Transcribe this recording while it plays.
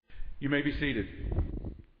You may be seated.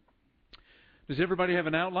 Does everybody have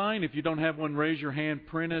an outline? If you don't have one, raise your hand.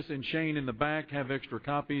 Prentice and Shane in the back have extra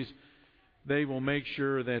copies. They will make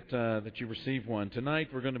sure that you receive one. Tonight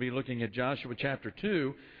we're going to be looking at Joshua chapter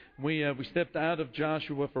 2. We stepped out of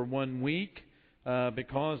Joshua for 1 week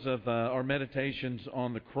because of our meditations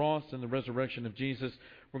on the cross and the resurrection of Jesus.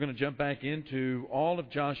 We're going to jump back into all of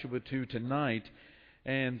Joshua 2 tonight.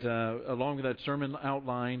 And along with that sermon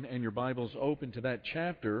outline and your Bibles open to that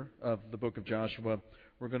chapter of the book of Joshua,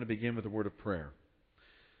 we're going to begin with a word of prayer.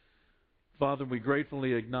 Father, we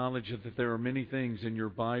gratefully acknowledge that there are many things in your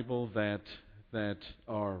Bible that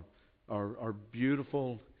are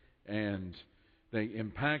beautiful, and they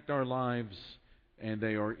impact our lives, and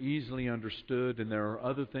they are easily understood. And there are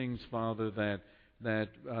other things, Father, that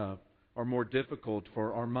are more difficult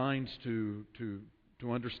for our minds to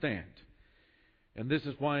understand. And this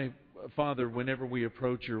is why, Father, whenever we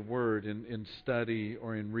approach your word in study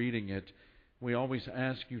or in reading it, we always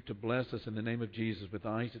ask you to bless us in the name of Jesus with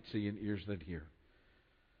eyes that see and ears that hear.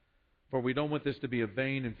 For we don't want this to be a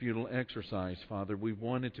vain and futile exercise, Father. We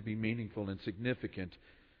want it to be meaningful and significant.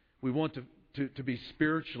 We want to be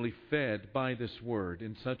spiritually fed by this word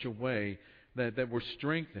in such a way that we're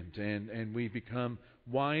strengthened and we become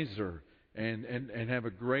wiser and have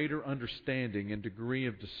a greater understanding and degree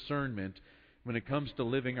of discernment when it comes to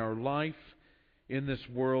living our life in this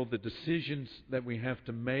world, the decisions that we have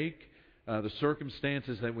to make, the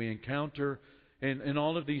circumstances that we encounter, and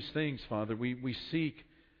all of these things, Father, we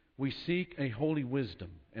seek a holy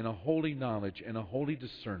wisdom and a holy knowledge and a holy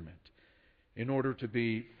discernment in order to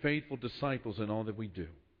be faithful disciples in all that we do.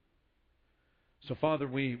 So, Father,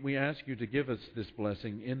 we ask you to give us this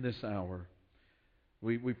blessing in this hour.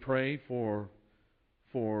 We pray for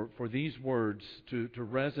these words to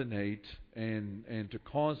resonate and to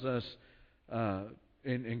cause us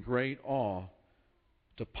in great awe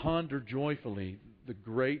to ponder joyfully the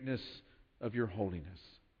greatness of your holiness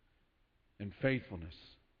and faithfulness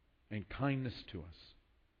and kindness to us.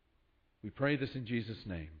 We pray this in Jesus'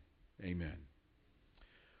 name. Amen.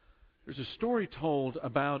 There's a story told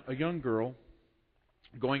about a young girl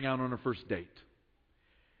going out on her first date.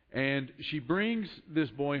 And she brings this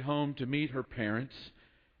boy home to meet her parents,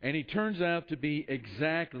 and he turns out to be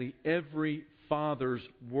exactly every father's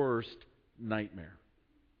worst nightmare.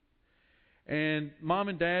 And mom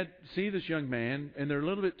and dad see this young man, and they're a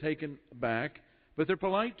little bit taken aback, but they're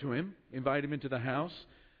polite to him, invite him into the house.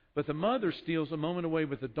 But the mother steals a moment away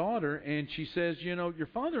with the daughter, and she says, your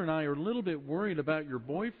father and I are a little bit worried about your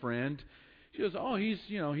boyfriend. She goes, oh, he's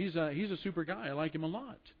a super guy. I like him a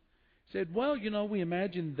lot. Said, well, we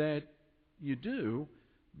imagine that you do,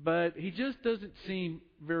 but he just doesn't seem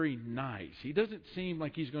very nice. He doesn't seem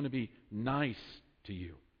like he's going to be nice to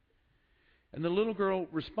you. And the little girl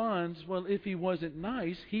responds, well, if he wasn't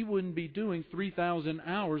nice, he wouldn't be doing 3,000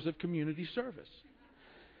 hours of community service.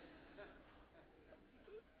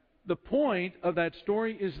 The point of that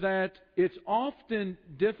story is that it's often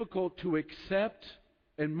difficult to accept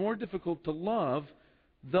and more difficult to love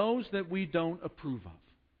those that we don't approve of.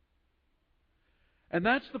 And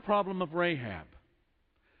that's the problem of Rahab.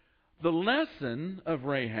 The lesson of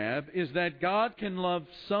Rahab is that God can love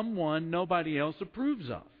someone nobody else approves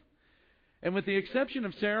of. And with the exception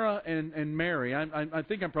of Sarah and Mary, I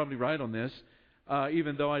think I'm probably right on this,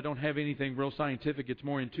 even though I don't have anything real scientific, it's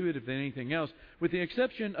more intuitive than anything else. With the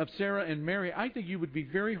exception of Sarah and Mary, I think you would be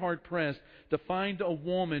very hard-pressed to find a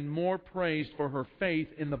woman more praised for her faith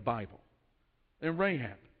in the Bible than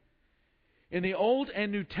Rahab. In the Old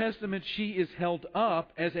and New Testament, she is held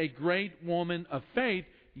up as a great woman of faith,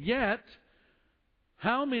 yet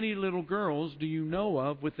how many little girls do you know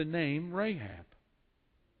of with the name Rahab?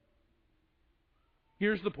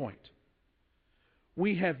 Here's the point.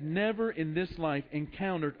 We have never in this life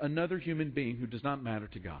encountered another human being who does not matter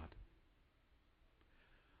to God.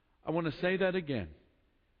 I want to say that again.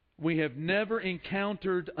 We have never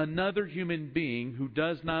encountered another human being who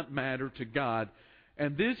does not matter to God.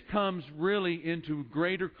 And this comes really into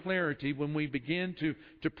greater clarity when we begin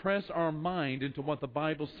to press our mind into what the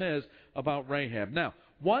Bible says about Rahab. Now,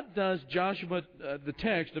 what does the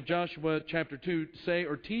text of Joshua chapter 2 say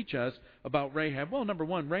or teach us about Rahab? Well, number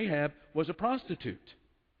one, Rahab was a prostitute.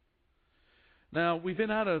 Now, we've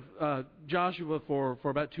been out of Joshua for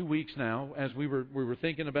about 2 weeks now as we were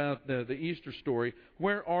thinking about the Easter story.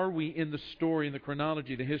 Where are we in the story, in the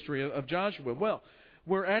chronology, the history of Joshua? Well,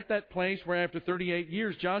 we're at that place where after 38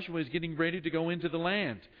 years, Joshua is getting ready to go into the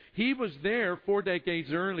land. He was there 4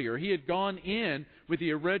 decades earlier. He had gone in with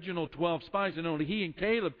the original 12 spies, and only he and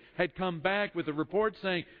Caleb had come back with a report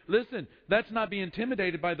saying, listen, let's not be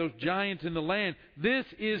intimidated by those giants in the land. This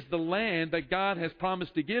is the land that God has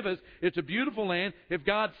promised to give us. It's a beautiful land. If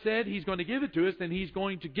God said He's going to give it to us, then He's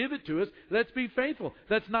going to give it to us. Let's be faithful.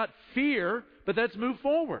 Let's not fear, but let's move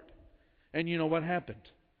forward. And you know what happened?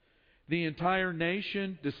 The entire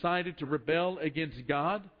nation decided to rebel against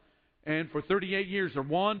God. And for 38 years, they're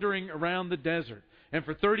wandering around the desert. And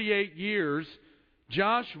for 38 years,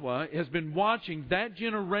 Joshua has been watching that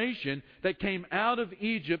generation that came out of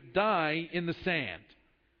Egypt die in the sand.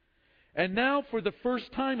 And now, for the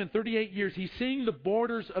first time in 38 years, he's seeing the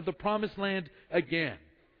borders of the Promised Land again.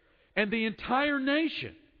 And the entire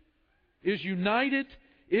nation is united.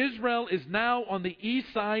 Israel is now on the east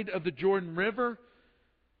side of the Jordan River.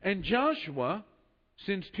 And Joshua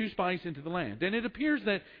sends 2 spies into the land. And it appears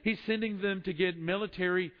that he's sending them to get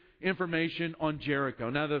military information on Jericho.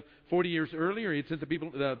 Now, the 40 years earlier, he had sent the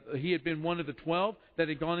people. He had been one of the 12 that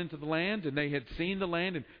had gone into the land, and they had seen the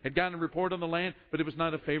land and had gotten a report on the land, but it was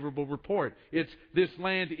not a favorable report. It's, this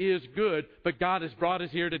land is good, but God has brought us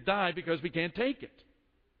here to die because we can't take it.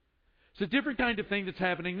 It's a different kind of thing that's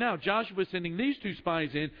happening now. Joshua is sending these 2 spies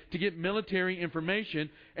in to get military information,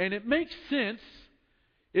 and it makes sense.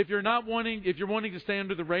 If you're wanting to stay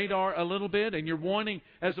under the radar a little bit, and you're wanting,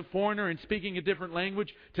 as a foreigner and speaking a different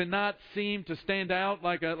language, to not seem to stand out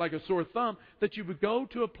like a sore thumb, that you would go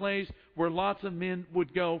to a place where lots of men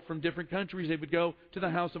would go from different countries. They would go to the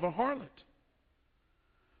house of a harlot.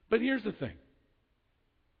 But here's the thing.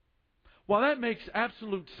 While that makes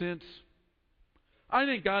absolute sense, I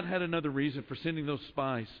think God had another reason for sending those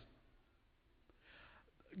spies.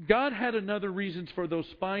 God had another reason for those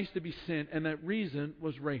spies to be sent, and that reason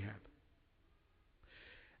was Rahab.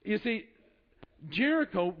 You see,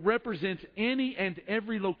 Jericho represents any and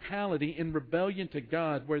every locality in rebellion to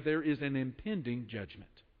God where there is an impending judgment.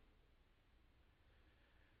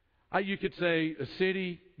 You could say a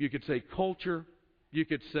city, you could say culture, you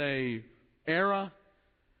could say era,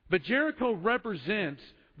 but Jericho represents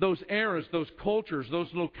those eras, those cultures, those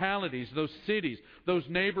localities, those cities, those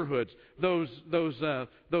neighborhoods, those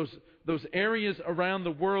areas around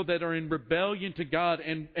the world that are in rebellion to God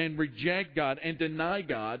and reject God and deny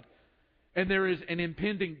God, and there is an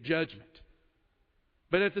impending judgment.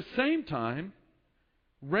 But at the same time,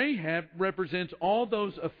 Rahab represents all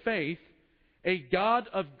those of faith. A God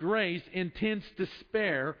of grace intends to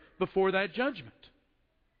spare before that judgment.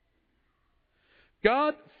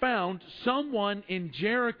 God found someone in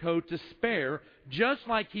Jericho to spare, just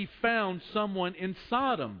like He found someone in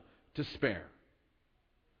Sodom to spare.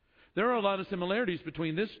 There are a lot of similarities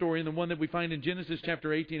between this story and the one that we find in Genesis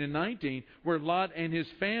chapter 18 and 19, where Lot and his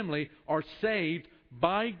family are saved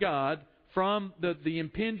by God from the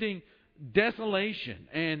impending desolation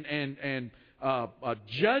and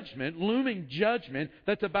judgment, looming judgment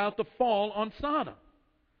that's about to fall on Sodom.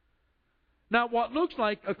 Now, what looks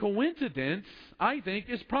like a coincidence, I think,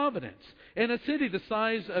 is providence. In a city the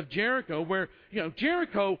size of Jericho, where,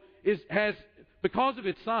 Jericho has, because of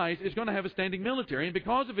its size, is going to have a standing military. And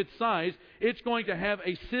because of its size, it's going to have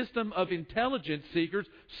a system of intelligence seekers,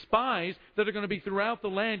 spies, that are going to be throughout the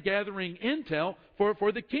land gathering intel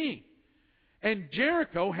for the king. And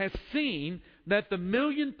Jericho has seen that the 1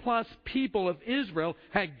 million+ people of Israel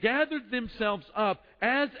had gathered themselves up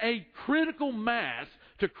as a critical mass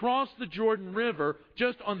to cross the Jordan River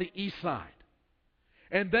just on the east side.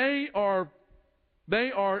 And they are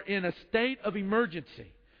in a state of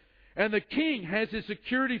emergency. And the king has his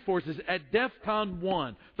security forces at DEFCON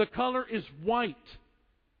 1. The color is white.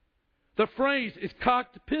 The phrase is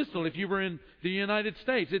cocked pistol if you were in the United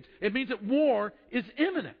States. It means that war is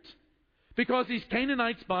imminent because these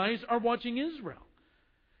Canaanite spies are watching Israel.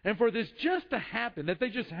 And for this just to happen, that they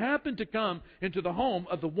just happen to come into the home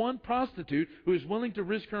of the one prostitute who is willing to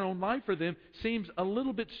risk her own life for them, seems a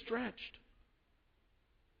little bit stretched.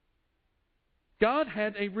 God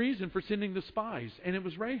had a reason for sending the spies, and it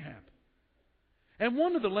was Rahab. And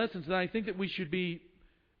one of the lessons that I think that we should be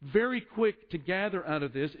very quick to gather out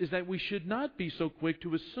of this is that we should not be so quick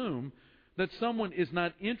to assume that someone is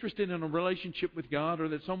not interested in a relationship with God, or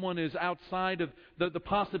that someone is outside of the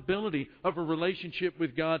possibility of a relationship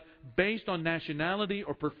with God based on nationality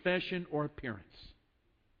or profession or appearance.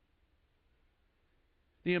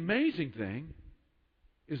 The amazing thing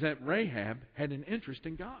is that Rahab had an interest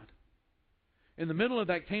in God. In the middle of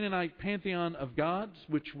that Canaanite pantheon of gods,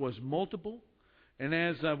 which was multiple, and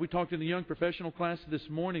as we talked in the young professional class this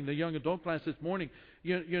morning, the young adult class this morning,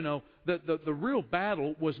 the real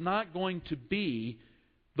battle was not going to be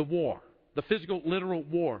the war, the physical, literal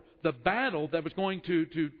war, the battle that was going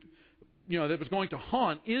that was going to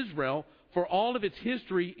haunt Israel for all of its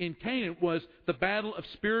history in Canaan was the battle of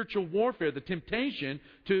spiritual warfare, the temptation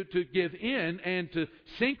to give in and to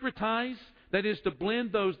syncretize, that is, to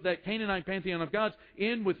blend that Canaanite pantheon of gods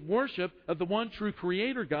in with worship of the one true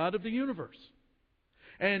Creator God of the universe.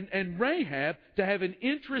 And Rahab, to have an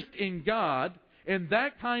interest in God, in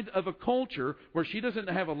that kind of a culture where she doesn't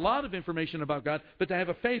have a lot of information about God, but to have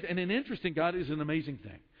a faith and an interest in God is an amazing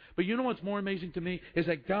thing. But you know what's more amazing to me is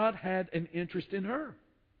that God had an interest in her.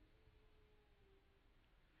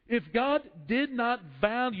 If God did not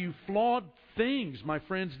value flawed things, my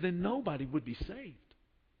friends, then nobody would be saved.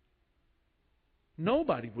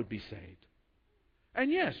 Nobody would be saved.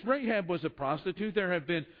 And yes, Rahab was a prostitute. There have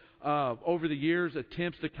been, over the years,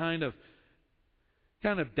 attempts to kind of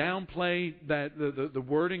downplay that the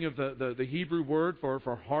wording of the Hebrew word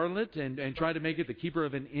for harlot and try to make it the keeper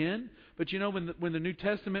of an inn. But you know, when the New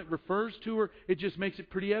Testament refers to her, it just makes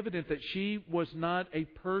it pretty evident that she was not a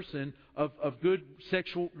person of good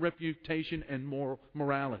sexual reputation and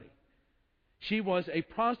morality. She was a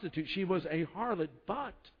prostitute. She was a harlot,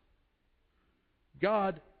 but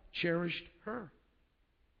God cherished her.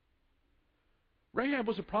 Rahab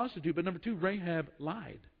was a prostitute, but number two, Rahab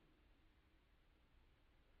lied.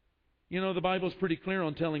 You know, the Bible's pretty clear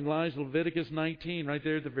on telling lies. Leviticus 19, right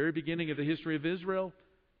there at the very beginning of the history of Israel.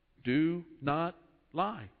 Do not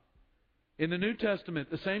lie. In the New Testament,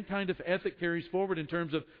 the same kind of ethic carries forward in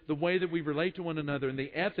terms of the way that we relate to one another and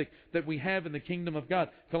the ethic that we have in the kingdom of God.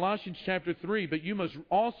 Colossians chapter 3, but you must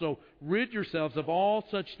also rid yourselves of all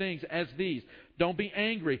such things as these. Don't be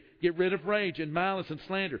angry. Get rid of rage and malice and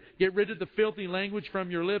slander. Get rid of the filthy language from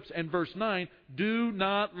your lips. And verse 9, do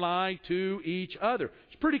not lie to each other.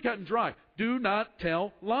 It's pretty cut and dry. Do not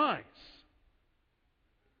tell lies.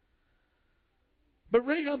 But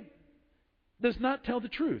Rahab does not tell the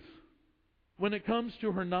truth when it comes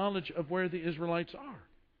to her knowledge of where the Israelites are.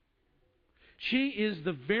 She is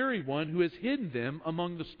the very one who has hidden them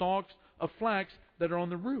among the stalks of flax that are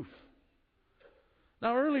on the roof.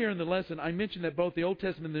 Now, earlier in the lesson, I mentioned that both the Old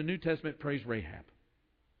Testament and the New Testament praise Rahab.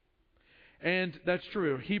 And that's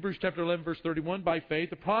true. Hebrews chapter 11, verse 31, by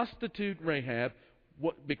faith, the prostitute Rahab,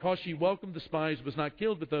 because she welcomed the spies, was not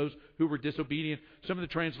killed with those who were disobedient. Some of the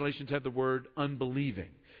translations have the word unbelieving.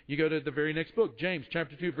 You go to the very next book, James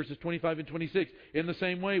chapter 2, verses 25 and 26. In the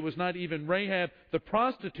same way, was not even Rahab the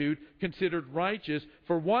prostitute considered righteous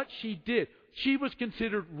for what she did? She was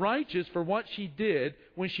considered righteous for what she did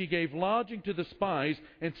when she gave lodging to the spies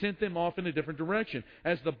and sent them off in a different direction.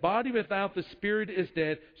 As the body without the spirit is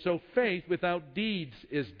dead, so faith without deeds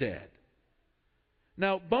is dead.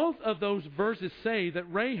 Now, both of those verses say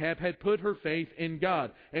that Rahab had put her faith in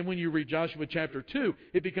God. And when you read Joshua chapter 2,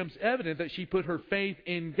 it becomes evident that she put her faith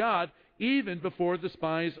in God even before the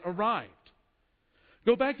spies arrived.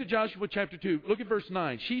 Go back to Joshua chapter 2. Look at verse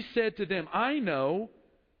 9. She said to them, I know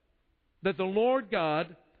that the Lord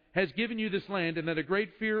God has given you this land, and that a great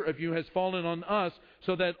fear of you has fallen on us,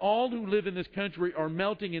 so that all who live in this country are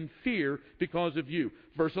melting in fear because of you.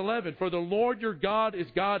 Verse 11, for the Lord your God is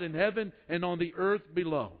God in heaven and on the earth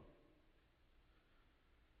below.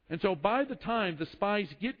 And so by the time the spies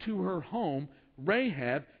get to her home,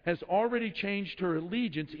 Rahab has already changed her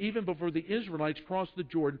allegiance even before the Israelites crossed the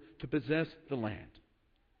Jordan to possess the land.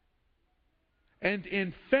 And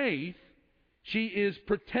in faith, she is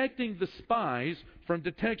protecting the spies from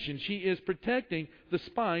detection. She is protecting the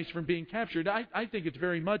spies from being captured. I think it's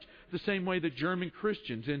very much the same way that German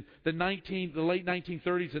Christians in the late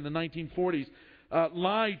 1930s and the 1940s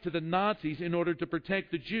lied to the Nazis in order to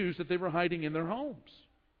protect the Jews that they were hiding in their homes.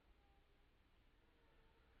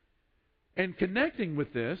 And connecting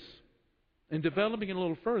with this and developing it a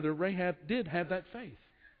little further, Rahab did have that faith.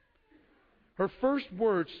 Her first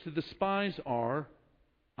words to the spies are,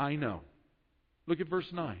 I know. Look at verse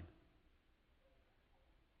 9.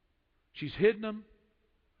 She's hidden them.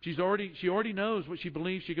 She already knows what she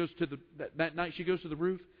believes. She goes to that night she goes to the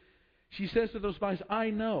roof. She says to those spies, I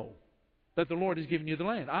know that the Lord has given you the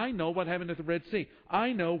land. I know what happened at the Red Sea.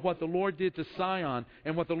 I know what the Lord did to Sihon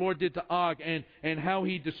and what the Lord did to Og and how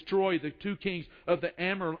He destroyed the two kings of the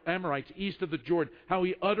Amorites east of the Jordan, how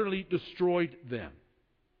He utterly destroyed them.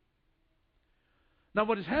 Now,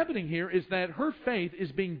 what is happening here is that her faith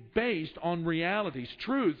is being based on realities,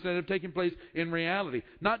 truths that have taken place in reality.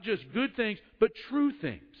 Not just good things, but true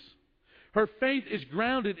things. Her faith is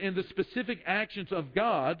grounded in the specific actions of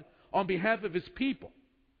God on behalf of His people.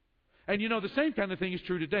 And you know, the same kind of thing is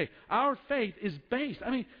true today. Our faith is based,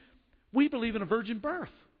 we believe in a virgin birth.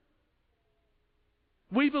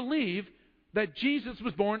 We believe that Jesus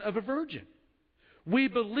was born of a virgin. We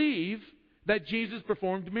believe that Jesus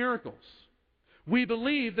performed miracles. We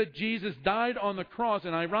believe that Jesus died on the cross,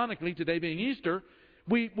 and ironically, today being Easter,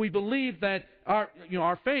 we believe that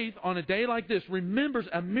our faith on a day like this remembers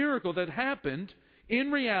a miracle that happened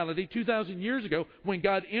in reality 2,000 years ago when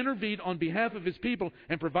God intervened on behalf of His people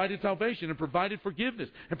and provided salvation and provided forgiveness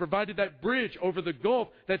and provided that bridge over the gulf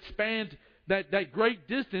that spanned that great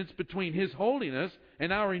distance between His holiness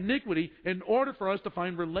and our iniquity in order for us to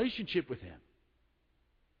find relationship with Him.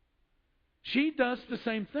 She does the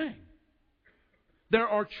same thing. There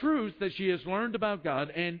are truths that she has learned about God,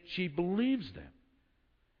 and she believes them.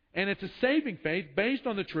 And it's a saving faith based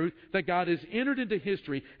on the truth that God has entered into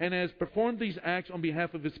history and has performed these acts on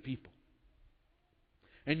behalf of His people.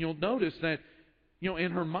 And you'll notice that,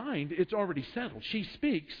 in her mind, it's already settled. She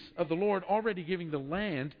speaks of the Lord already giving the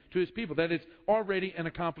land to His people. That it's already an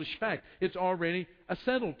accomplished fact. It's already a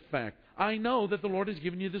settled fact. I know that the Lord has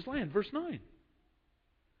given you this land. Verse 9.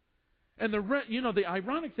 And the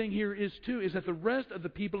ironic thing here is that the rest of the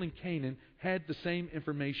people in Canaan had the same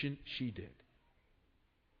information she did.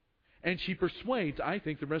 And she persuades, I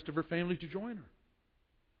think, the rest of her family to join her.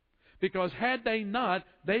 Because had they not,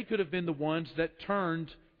 they could have been the ones that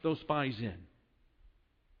turned those spies in.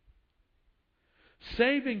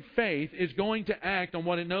 Saving faith is going to act on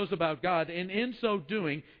what it knows about God, and in so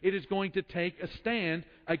doing, it is going to take a stand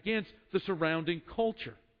against the surrounding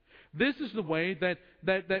culture. This is the way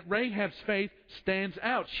that Rahab's faith stands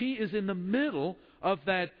out. She is in the middle of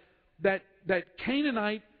that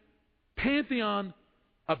Canaanite pantheon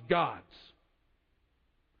of gods.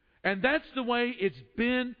 And that's the way it's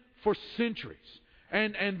been for centuries.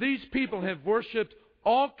 And these people have worshipped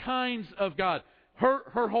all kinds of God.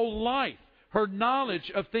 Her whole life, her knowledge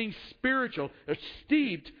of things spiritual, are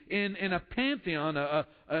steeped in a pantheon, a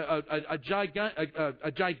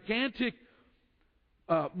gigantic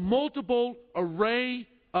multiple array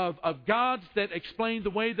of gods that explain the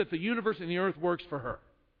way that the universe and the earth works for her.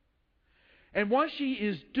 And what she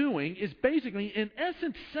is doing is basically, in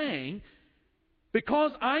essence, saying,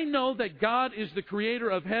 because I know that God is the creator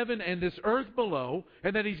of heaven and this earth below,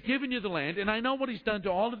 and that He's given you the land, and I know what He's done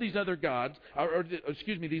to all of these other gods,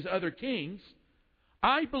 these other kings,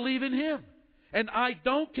 I believe in Him. And I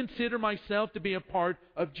don't consider myself to be a part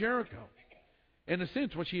of Jericho. In a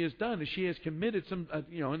sense, what she has done is she has committed some,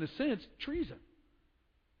 in a sense, treason.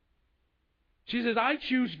 She says, I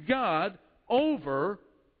choose God over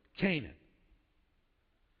Canaan.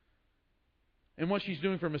 And what she's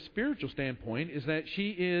doing from a spiritual standpoint is that she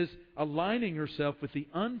is aligning herself with the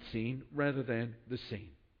unseen rather than the seen.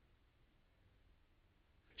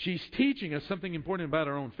 She's teaching us something important about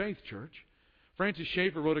our own faith, church. Francis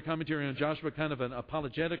Schaeffer wrote a commentary on Joshua, kind of an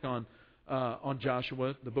apologetic on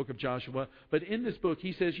Joshua, the book of Joshua. But in this book,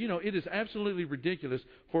 he says, it is absolutely ridiculous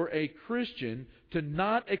for a Christian to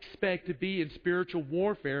not expect to be in spiritual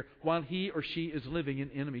warfare while he or she is living in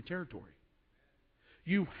enemy territory.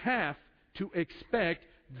 You have to expect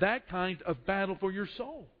that kind of battle for your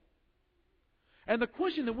soul. And the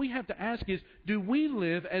question that we have to ask is, do we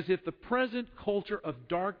live as if the present culture of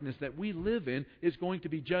darkness that we live in is going to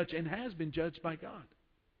be judged and has been judged by God?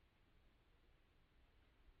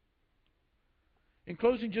 In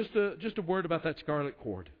closing, just a word about that scarlet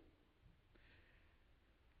cord.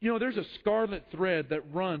 There's a scarlet thread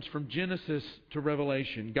that runs from Genesis to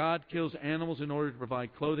Revelation. God kills animals in order to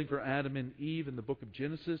provide clothing for Adam and Eve in the book of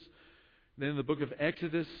Genesis. Then in the book of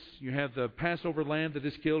Exodus, you have the Passover lamb that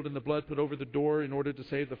is killed and the blood put over the door in order to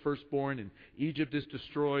save the firstborn. And Egypt is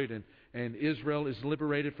destroyed and Israel is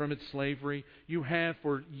liberated from its slavery. You have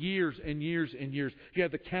for years and years and years, you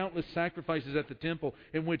have the countless sacrifices at the temple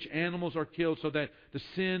in which animals are killed so that the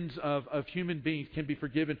sins of human beings can be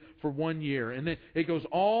forgiven for 1 year. And then it goes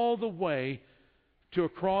all the way to a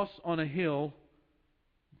cross on a hill,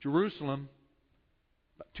 Jerusalem,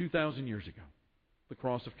 about 2,000 years ago, the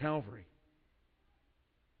cross of Calvary.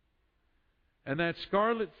 And that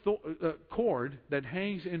scarlet cord that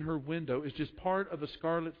hangs in her window is just part of a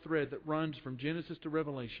scarlet thread that runs from Genesis to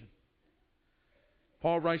Revelation.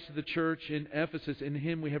 Paul writes to the church in Ephesus, in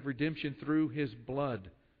Him we have redemption through His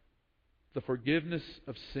blood, the forgiveness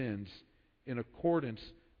of sins in accordance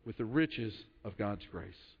with the riches of God's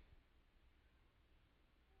grace.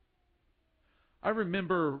 I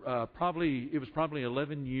remember it was probably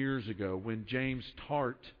 11 years ago when James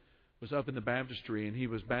Tart was up in the baptistry and he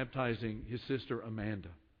was baptizing his sister Amanda.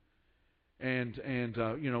 And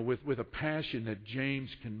with a passion that James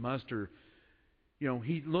can muster,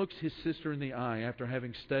 he looks his sister in the eye after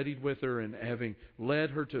having studied with her and having led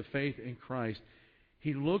her to faith in Christ.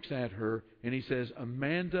 He looks at her and he says,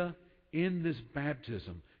 Amanda, in this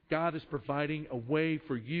baptism, God is providing a way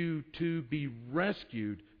for you to be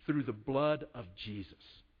rescued through the blood of Jesus.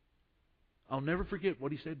 I'll never forget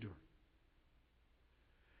what he said to her.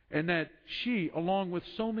 And that she, along with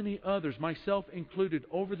so many others, myself included,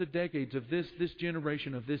 over the decades of this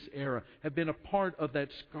generation, of this era, have been a part of that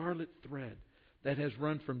scarlet thread that has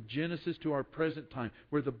run from Genesis to our present time,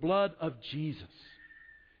 where the blood of Jesus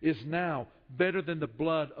is now better than the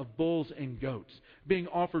blood of bulls and goats, being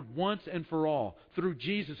offered once and for all through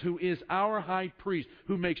Jesus, who is our high priest,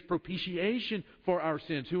 who makes propitiation for our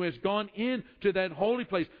sins, who has gone into that holy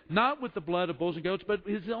place, not with the blood of bulls and goats, but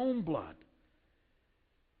His own blood,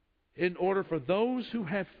 in order for those who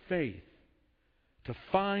have faith to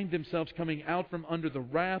find themselves coming out from under the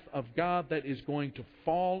wrath of God that is going to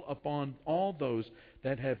fall upon all those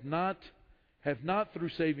that have not through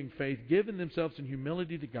saving faith given themselves in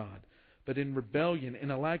humility to God, but in rebellion,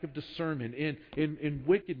 in a lack of discernment, in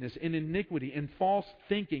wickedness, in iniquity, in false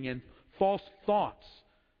thinking and false thoughts,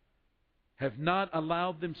 have not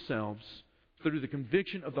allowed themselves through the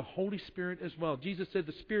conviction of the Holy Spirit as well. Jesus said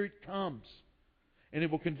the Spirit comes and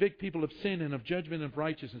it will convict people of sin and of judgment and of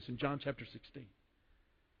righteousness in John chapter 16.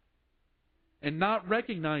 And not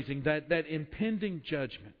recognizing that impending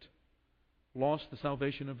judgment lost the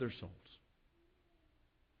salvation of their souls.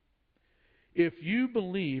 If you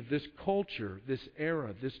believe this culture, this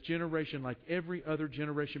era, this generation, like every other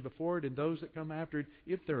generation before it and those that come after it,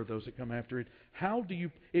 if there are those that come after it,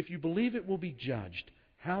 if you believe it will be judged,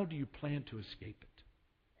 how do you plan to escape it?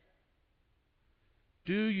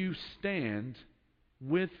 Do you stand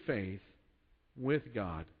with faith with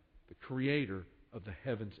God, the Creator of the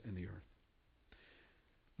heavens and the earth?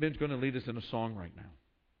 Ben's going to lead us in a song right now.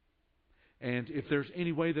 And if there's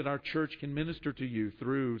any way that our church can minister to you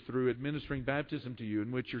through administering baptism to you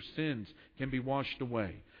in which your sins can be washed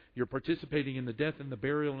away, you're participating in the death and the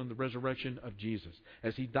burial and the resurrection of Jesus.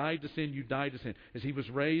 As He died to sin, you died to sin. As He was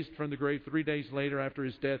raised from the grave 3 days later after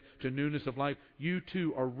His death to newness of life, you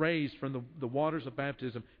too are raised from the waters of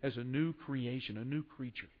baptism as a new creation, a new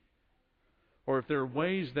creature. Or if there are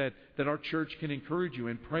ways that our church can encourage you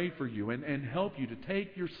and pray for you and help you to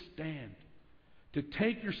take your stand,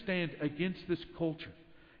 against this culture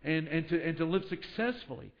and to live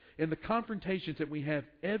successfully in the confrontations that we have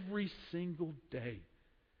every single day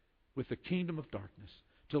with the kingdom of darkness,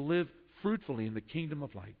 to live fruitfully in the kingdom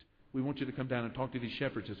of light. We want you to come down and talk to these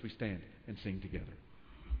shepherds as we stand and sing together.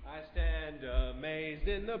 I stand amazed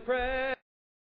in the presence